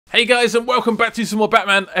Hey guys, and welcome back to some more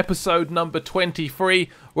Batman episode number 23.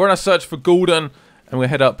 We're on a search for Gordon, and we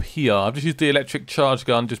head up here. I've just used the electric charge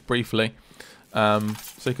gun just briefly, so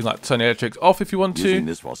you can like turn the electrics off if you want to. Using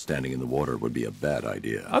this while standing in the water would be a bad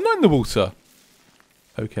idea. I'm not in the water.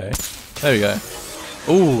 Okay, there we go.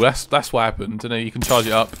 Oh, that's what happened. And then you can charge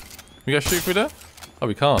it up. We go shoot through there? Oh,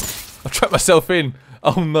 we can't. I've trapped myself in.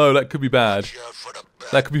 Oh no, that could be bad.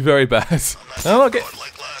 That could be very bad. Oh,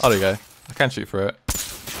 there we go. I can shoot through it.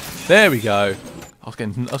 There we go. I was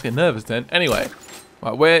getting nervous then. Anyway,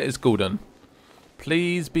 right, where is Gordon?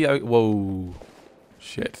 Please be out. Whoa,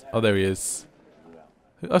 shit. Oh, there he is.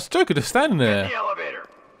 I was joking, just standing there. The elevator.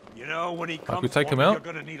 You know, when he comes, could take him out. You're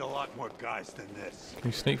gonna need a lot more guys than this. Can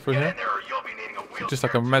you sneak through here? You'll be needing a wheelchair. Just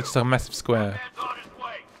like a massive square. Man's on his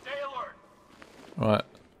way. Stay alert. Right,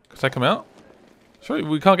 can I take him out? Surely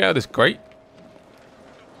we can't get out of this grate.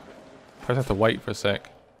 I just have to wait for a sec.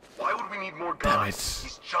 Why would we need more Damn guys? it.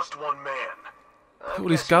 He's just one man. Look at all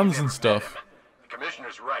these guns and stuff. The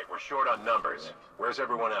commissioner's right. We're short on numbers. Where's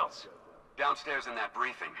everyone else? Downstairs in that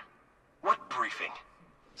briefing. What briefing?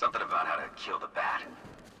 Something about how to kill the bat.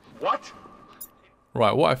 What?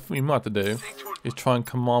 Right, what we might have to do is try and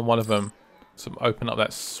command one of them to open up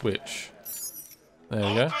that switch. There we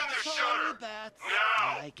go. Open the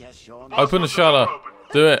shutter. Now. Open the shutter.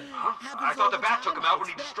 Do it. I thought the bat took him out when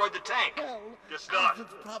he destroyed the tank. Guess not.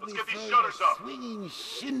 Let's get these shutters up. Swinging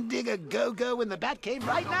shindig a go-go in the Batcave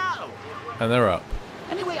right now. And they're up.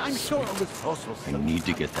 Anyway, I'm sure all this force will I need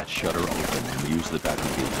to get that shutter open and use the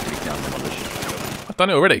Batmobile to take down the militia. I've done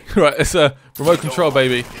it already. Right, it's a remote control,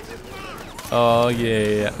 baby. Oh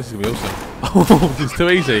yeah, this is gonna be awesome. Oh, this is too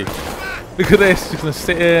easy. Look at this. Just gonna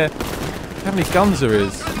sit here. How many guns there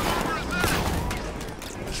is?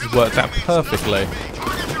 This has worked out perfectly.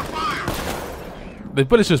 The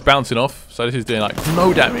bullets just bouncing off, so this is doing like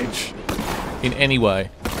no damage in any way.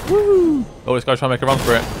 Woo! Oh, this guy's trying to make a run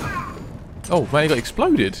for it. Oh man, he got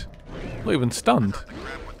exploded. Not even stunned.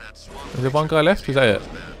 Is there one guy left? Is that it?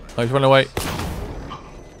 Oh, he's running away.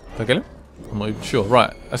 Did I get him? I'm not even sure.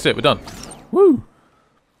 Right, that's it. We're done. Woo!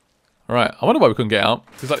 Alright, I wonder why we couldn't get out.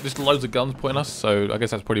 There's like just loads of guns pointing us, so I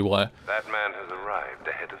guess that's probably why. Batman has arrived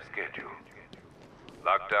ahead of schedule.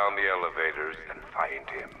 Lock down the elevators and find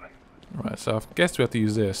him. Right, so I guess we have to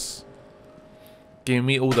use this. Give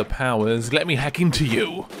me all the powers. Let me hack into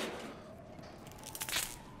you.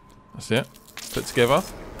 That's it. Put together.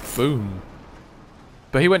 Boom.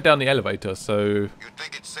 But he went down the elevator, so You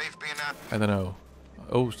think it's safe being out? I don't know.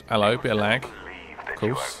 Oh, hello, bit of lag. Of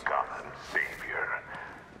course. Gotham's savior.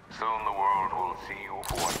 Soon the world will see you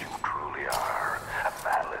for what you truly are. A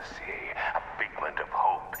fallacy, a figment of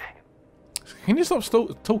hope. Can you stop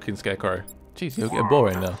talking, Scarecrow? Jeez, you're getting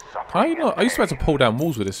boring now. I used to have to pull down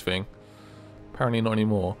walls with this thing. Apparently not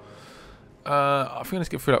anymore. I think let's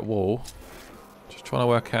get through that wall. Just trying to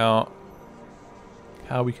work out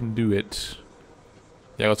how we can do it.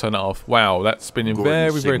 Yeah, I'll turn that off. Wow, that's spinning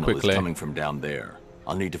Gordon's very signal quickly. is coming from down there.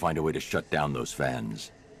 I'll need to find a way to shut down those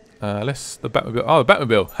fans. The Batmobile. Oh, the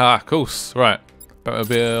Batmobile. Ah, of course. Right.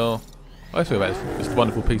 Batmobile. Oh, that's this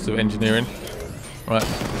wonderful piece of engineering. Right.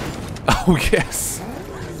 Oh, yes.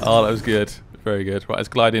 Oh, that was good. Very good. Right, let's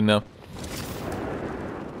glide in now.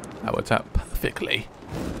 That worked out perfectly.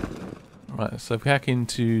 Right, so if we hack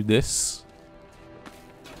into this,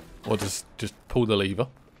 or just pull the lever.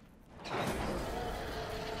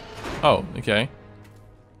 Oh, okay.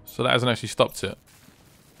 So that hasn't actually stopped it.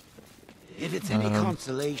 If it's any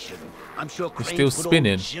consolation, I'm sure It's Crane still put old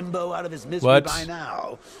spinning. Jimbo out of his misery What? by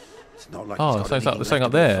now. It's not like Oh, he's so got it's like anything the thing left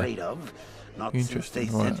up to be there. afraid of. Not since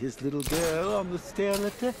Interesting, they right. sent his little girl on the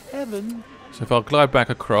stairlet to heaven. So if I glide back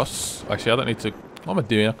across, actually I don't need to. What am I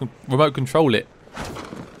doing? I can remote control it.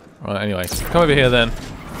 Right. Anyway, come over here then.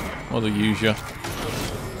 I'll use you.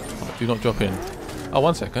 Do not drop in. Oh,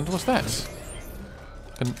 1 second. What's that?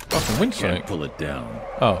 I can winch something. Can't pull it down,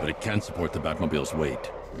 Oh. but it can support the Batmobile's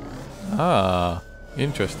weight. Ah,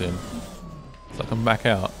 interesting. So I can back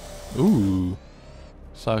out. Ooh.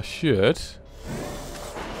 So I should.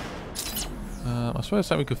 I suppose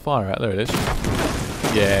something we could fire at. There it is.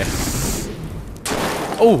 Yes.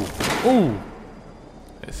 Oh, oh.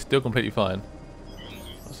 It's still completely fine.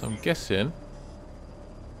 So I'm guessing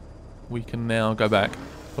we can now go back.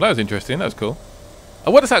 Well, that was interesting. That was cool.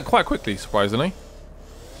 I worked this out quite quickly, surprisingly.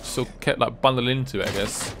 Still kept like bundling into it, I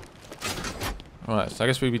guess. Right, so I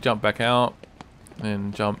guess we jump back out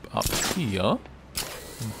and jump up here. I'm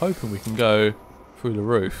hoping we can go through the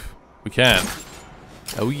roof. We can.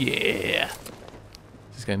 Oh yeah.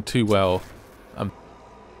 This is going too well.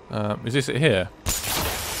 Is this it here?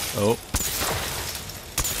 Oh.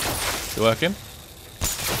 Is it working?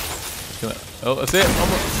 Oh, that's it.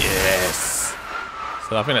 Yes.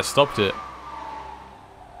 So I think that stopped it.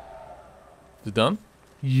 Is it done?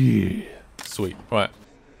 Yeah. Sweet. Right.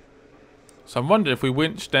 So I'm wondering if we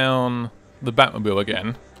winch down the Batmobile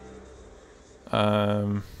again.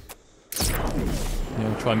 Yeah,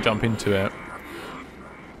 we'll try and jump into it.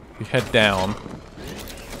 If we head down,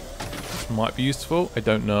 this might be useful. I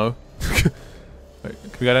don't know. Wait,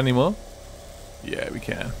 can we get any more? Yeah, we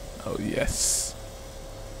can. Oh yes.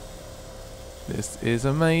 This is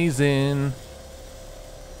amazing.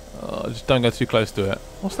 Oh, just don't go too close to it.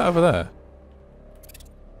 What's that over there?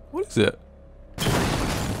 What is it?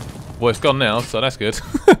 Well, it's gone now, so that's good.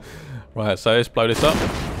 Right, so let's blow this up.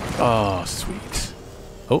 Oh, sweet.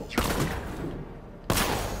 Oh.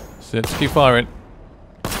 So let's keep firing.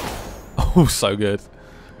 Oh, so good.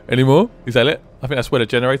 Any more? Is that it? I think that's where the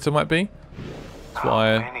generator might be. That's what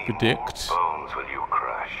I predict. Bones will you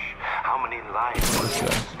crush? How many lives will you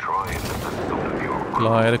destroy in the pursuit of your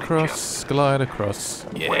Glide across, glide across.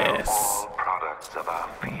 Yes. all products of our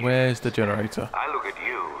fear. Where's the generator? I look at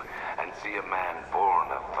you and see a man born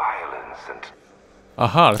of violence and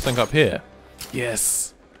Aha, let's think up here.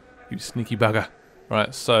 Yes. You sneaky bugger.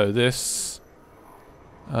 Right, so this...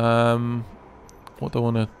 what do I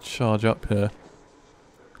want to charge up here?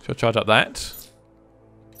 Should I charge up that?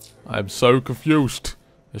 I'm so confused.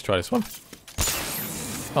 Let's try this one.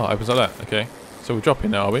 Oh, it opens like that. Okay. So we're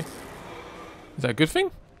dropping now, are we? Is that a good thing?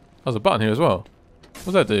 There's a button here as well. What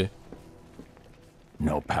does that do?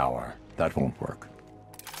 No power. That won't work.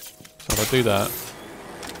 So if I do that...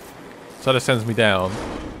 So that sends me down.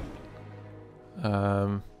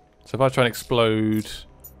 So if I try and explode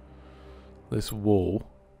this wall...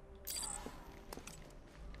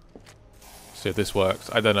 See if this works.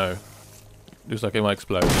 I don't know. Looks like it might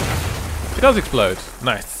explode. It does explode.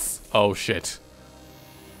 Nice. Oh shit.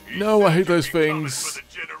 No, I hate those things.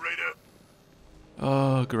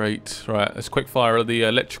 Oh, great. Right, let's quick fire the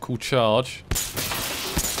electrical charge.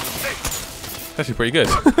 It's actually pretty good.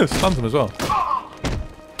 Stuns him as well.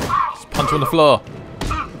 Just punch him on the floor.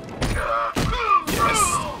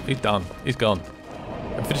 Yes. He's done. He's gone.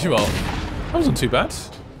 And finish him off. That wasn't too bad.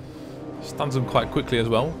 Stuns him quite quickly as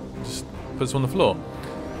well. Just puts him on the floor.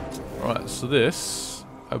 Right, so this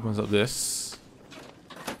opens up this.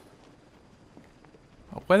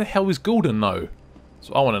 Oh, where the hell is Gordon though? That's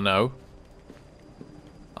what I want to know.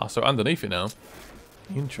 Ah, so underneath it now.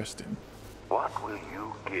 Interesting. what will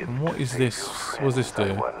you give? And what to is save this? your What does this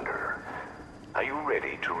friends, do? I wonder. Are you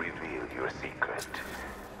ready to reveal your secret?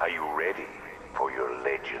 Are you ready for your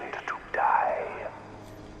legend to die?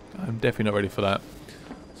 I'm definitely not ready for that.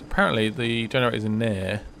 So apparently the generator's in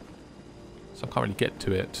there. So I can't really get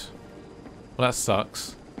to it. Well, that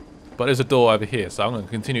sucks. But there's a door over here, so I'm going to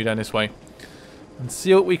continue down this way. And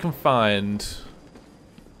see what we can find.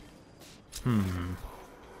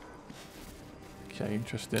 Okay,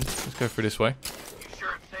 interesting. Let's go through this way. You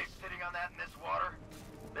sure it's safe sitting on that in this water?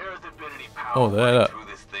 There hasn't been any power Oh, there, running look. through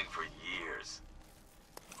this thing for years.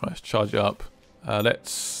 Right, let's charge it up.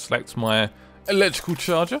 Let's select my electrical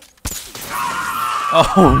charger.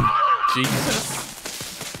 Oh,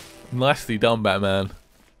 Jesus. Nicely done, Batman.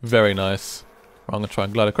 Very nice. Right, I'm going to try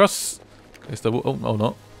and glide across. Oh,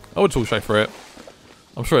 not. I would talk straight for it.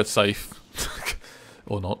 I'm sure it's safe.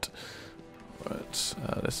 Or not. Right,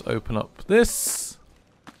 let's open up this.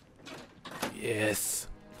 Yes.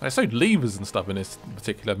 I showed levers and stuff in this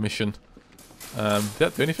particular mission. Did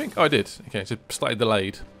that do anything? Oh, I did. Okay, it's just slightly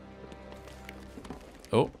delayed.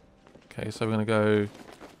 Oh. Okay, so we're going to go...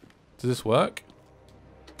 Does this work?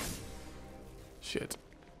 Shit.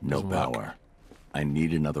 No Doesn't work. power. I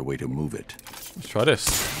need another way to move it. Let's try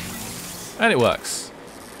this. And it works.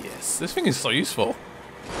 Yes. This thing is so useful.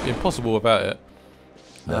 It'd be impossible without it.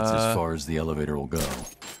 That's as far as the elevator will go.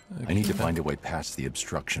 I need to find a way past the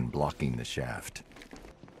obstruction blocking the shaft.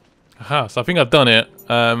 Aha, so I think I've done it.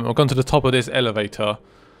 I've gone to the top of this elevator.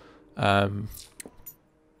 Right,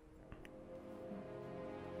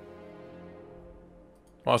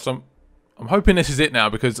 so I'm hoping this is it now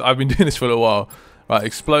because I've been doing this for a little while. Right,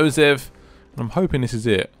 explosive. I'm hoping this is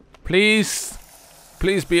it. Please.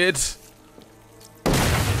 Please be it.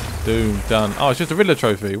 Boom, done. Oh, it's just a Riddler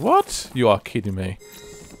trophy. What? You are kidding me.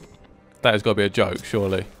 That has got to be a joke,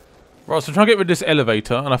 surely. Right, so I'm trying to get rid of this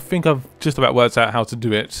elevator, and I think I've just about worked out how to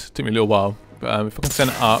do it. Took me a little while. But if I can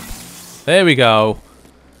send it up. There we go.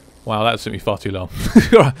 Wow, that took me far too long.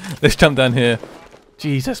 Right, let's jump down here.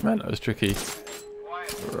 Jesus, man, that was tricky.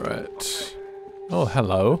 Right. Oh,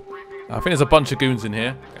 hello. I think there's a bunch of goons in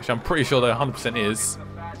here. Actually, I'm pretty sure there 100% is.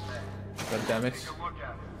 God damn it.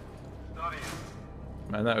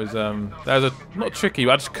 Man, that was not tricky,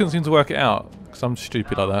 but I just couldn't seem to work it out because I'm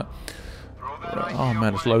stupid like that. Right. Oh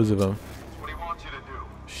man, there's loads of them.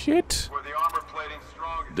 Shit.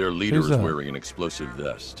 Their leader Who's is that? wearing an explosive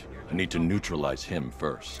vest. I need to neutralize him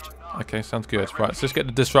first. Okay, sounds good. Right, so let's get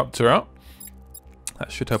the disruptor out.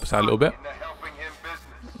 That should help us out a little bit.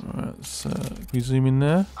 Alright, so can we zoom in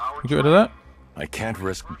there? Can we get rid of that? I can't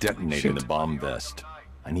risk detonating Shit. the bomb vest.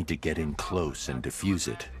 I need to get in close and defuse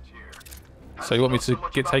it. So you want me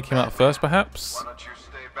to take him out first, perhaps?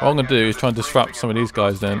 What I'm gonna do is try and disrupt some of these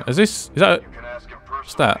guys. Then is that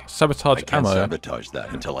what's that? Sabotage I can't ammo. sabotage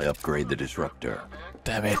that until I upgrade the disruptor.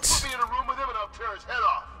 Damn it!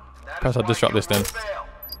 Perhaps I'll disrupt this then.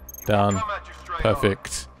 Done.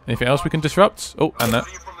 Perfect. Anything else we can disrupt? Oh, and that.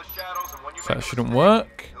 So that shouldn't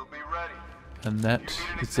work. And that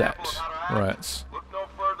is that. Right.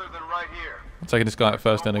 I'm taking this guy out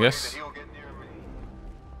first then, I guess.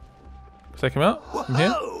 Take him out from here.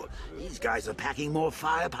 Whoa! These guys are packing more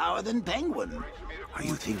firepower than Penguin. Are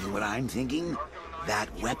you thinking what I'm thinking? That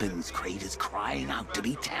weapons crate is crying out to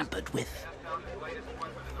be tampered with.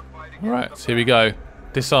 Alright, so here we go.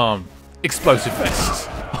 Disarm. Explosive vest.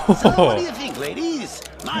 So what do you think, ladies?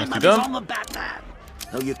 My Nicely money's done. on the Batman.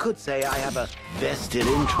 Though you could say I have a vested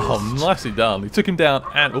interest. Oh, nicely done. He took him down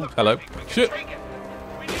and... Oh, hello. Shit.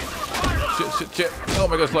 Shit. Oh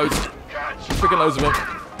my gosh, loads. Freaking loads of them.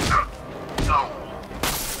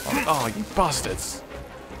 Oh, you bastards.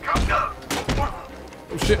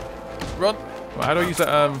 Oh, shit. Run. Right, how do I use that,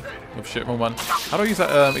 Oh, shit, wrong one. How do I use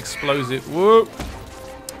that, explosive... Whoa.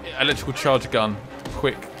 Electrical charge gun.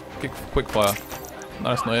 Quick fire. No,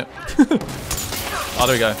 that's not it. Oh,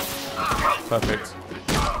 there we go. Perfect.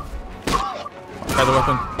 Grab the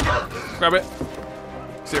weapon. Grab it.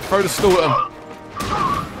 See it, throw the stool at him.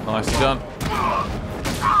 Nicely done.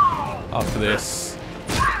 After this.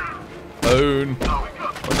 Boom.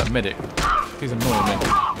 Where's that medic? He's annoying me.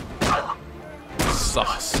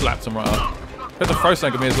 Slapped him right up. He had to throw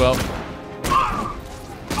something at me as well.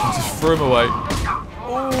 I just threw him away.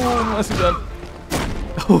 Oh, nicely done.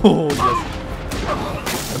 Oh,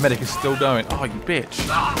 yes. The medic is still going. Oh, you bitch.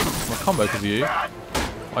 My combo because of you. I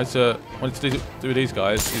wanted to do with these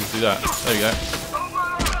guys is do that. There you go.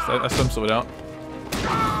 So that's them sorted out.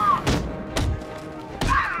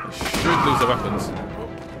 They should lose their weapons.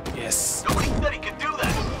 Yes.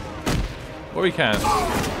 Well, we can.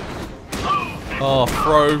 Oh,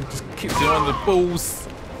 throw. Just kicks him on the balls.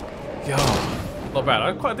 Yeah. Not bad. I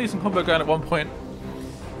had quite a decent combo going at one point.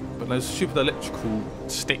 But those stupid electrical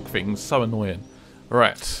stick things, so annoying.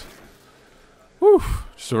 Right. Whew.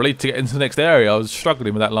 Just a relief to get into the next area. I was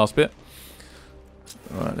struggling with that last bit.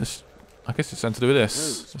 Alright, I guess it's something to do with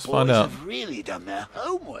this. Let's find out. Have really done their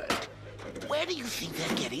homework. Where do you think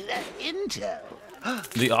they're getting that intel?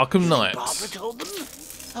 The Arkham Knight. Barbara told them?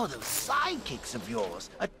 Oh, those sidekicks of yours.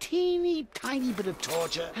 A teeny tiny bit of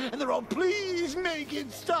torture, and they're all, please make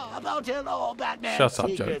it stop. I'll tell all Batman Shut up,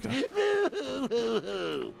 secrets.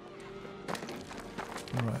 Joker.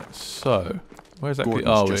 Alright, so where's that?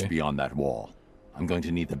 Gordon's just beyond that wall. I'm going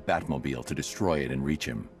to need the Batmobile to destroy it and reach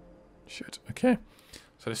him. Shit. Okay.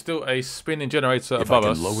 So there's still a spinning generator If I above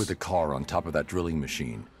can us. lower the car on top of that drilling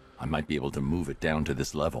machine, I might be able to move it down to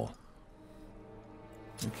this level.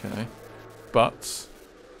 Okay. But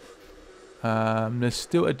there's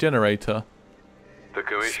still a generator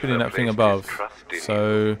spinning that thing above.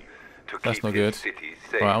 So that's not good.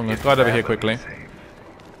 Right, I'm going to glide over here quickly.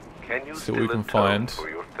 See what we can find. So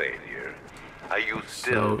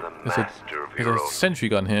there's a sentry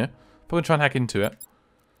gun here. We're going to try and hack into it.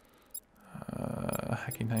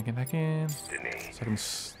 Hacking. So I can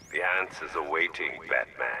The answers awaiting,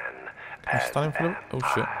 Batman. stun him for them. Oh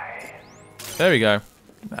shit. There we go.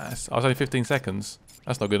 Nice. I was only 15 seconds.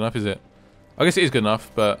 That's not good enough, is it? I guess it is good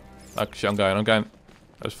enough, but actually I'm going. That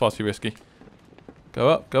was far too risky. Go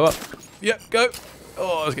up. Yep, go.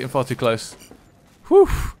 Oh, I was getting far too close. Whew.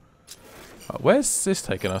 Right, where's this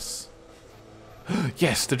taking us?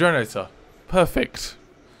 Yes, the generator. Perfect.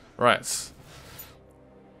 Right.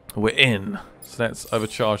 We're in. So let's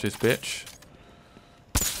overcharge this bitch.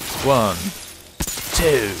 1,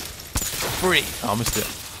 2, 3. Oh, I missed it.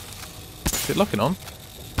 Is it locking on?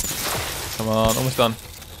 Come on, almost done.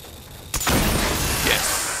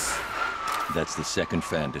 Yes. That's the second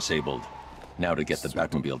fan disabled. Now to get the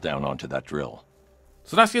Batmobile down onto that drill.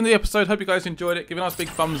 So that's the end of the episode. Hope you guys enjoyed it. Give it a nice big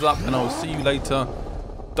thumbs up, and I will see you later.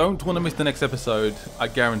 Don't want to miss the next episode. I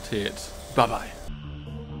guarantee it. Bye-bye.